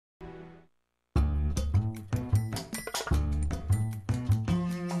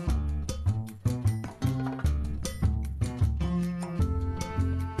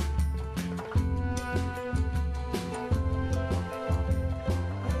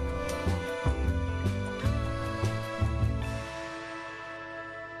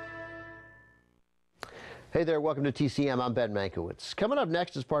Hey there, welcome to TCM. I'm Ben Mankiewicz. Coming up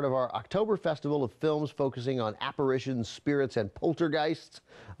next is part of our October Festival of films focusing on apparitions, spirits, and poltergeists,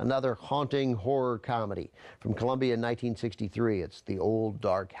 another haunting horror comedy. From Columbia in 1963, it's The Old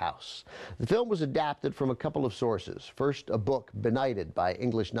Dark House. The film was adapted from a couple of sources. First, a book, Benighted, by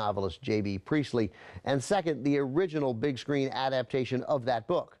English novelist J.B. Priestley, and second, the original big screen adaptation of that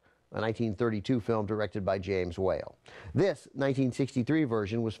book, a 1932 film directed by James Whale. This 1963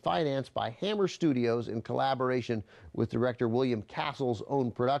 version was financed by Hammer Studios in collaboration with director William Castle's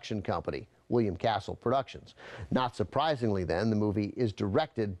own production company, William Castle Productions. Not surprisingly then, the movie is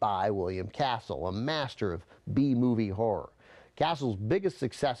directed by William Castle, a master of B-movie horror. Castle's biggest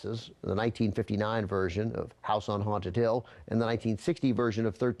successes, the 1959 version of House on Haunted Hill and the 1960 version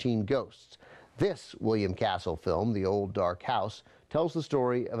of 13 Ghosts. This William Castle film, The Old Dark House, tells the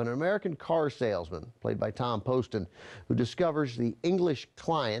story of an American car salesman, played by Tom Poston, who discovers the English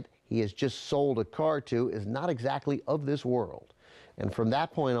client he has just sold a car to is not exactly of this world. And from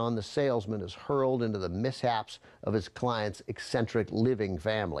that point on, the salesman is hurled into the mishaps of his client's eccentric living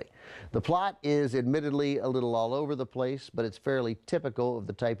family. The plot is admittedly a little all over the place, but it's fairly typical of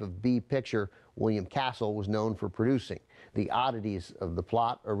the type of B picture William Castle was known for producing. The oddities of the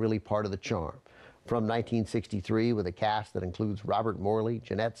plot are really part of the charm. From 1963, with a cast that includes Robert Morley,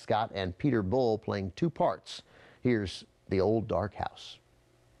 Jeanette Scott, and Peter Bull playing two parts, here's The Old Dark House.